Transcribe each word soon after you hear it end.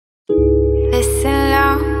listen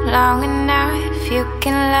long enough, you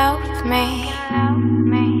can love me.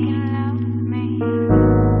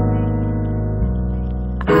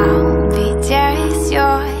 I'll be just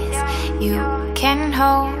yours, you can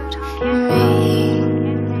hold me.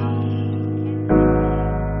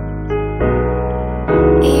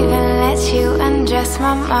 Even let you undress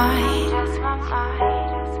my mind.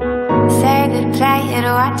 Say goodbye and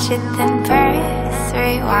watch it, then press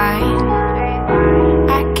rewind.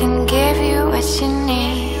 I can give you what you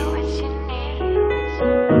need.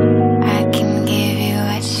 I can give you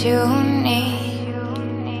what you need.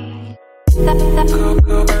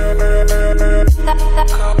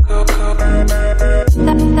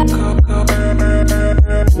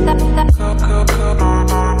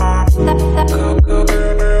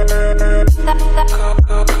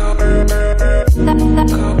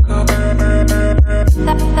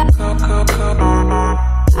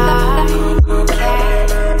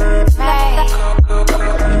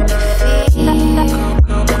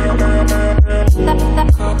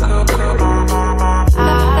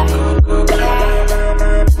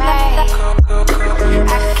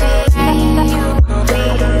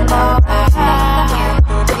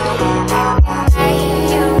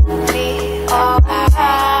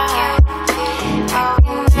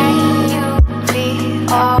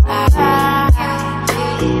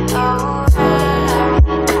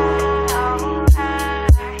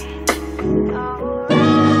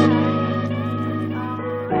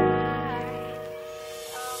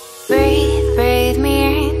 Breathe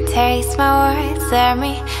me in, taste my words, let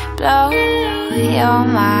me blow your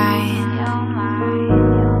mind.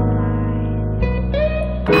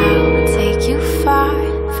 I'll take you far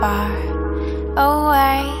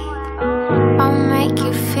away. I'll make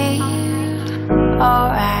you feel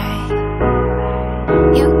alright.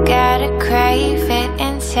 You gotta crave it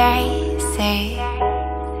and chase it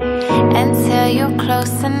until you're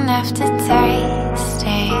close enough to taste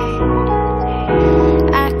it.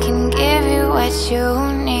 I can give you what you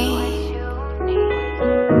need.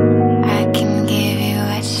 I can give you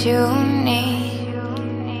what you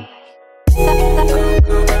need.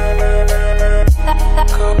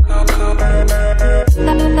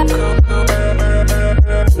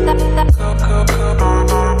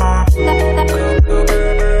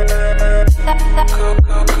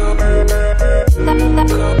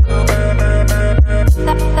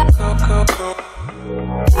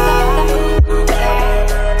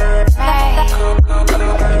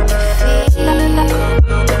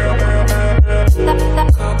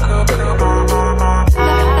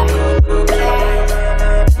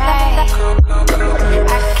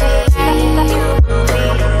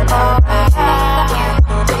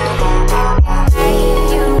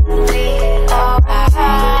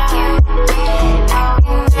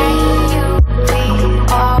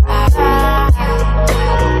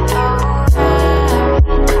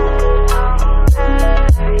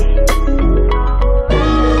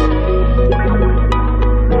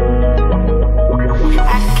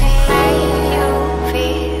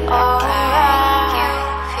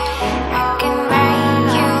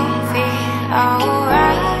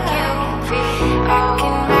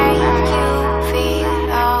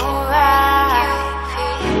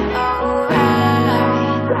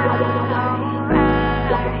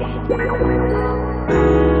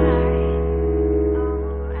 Alright.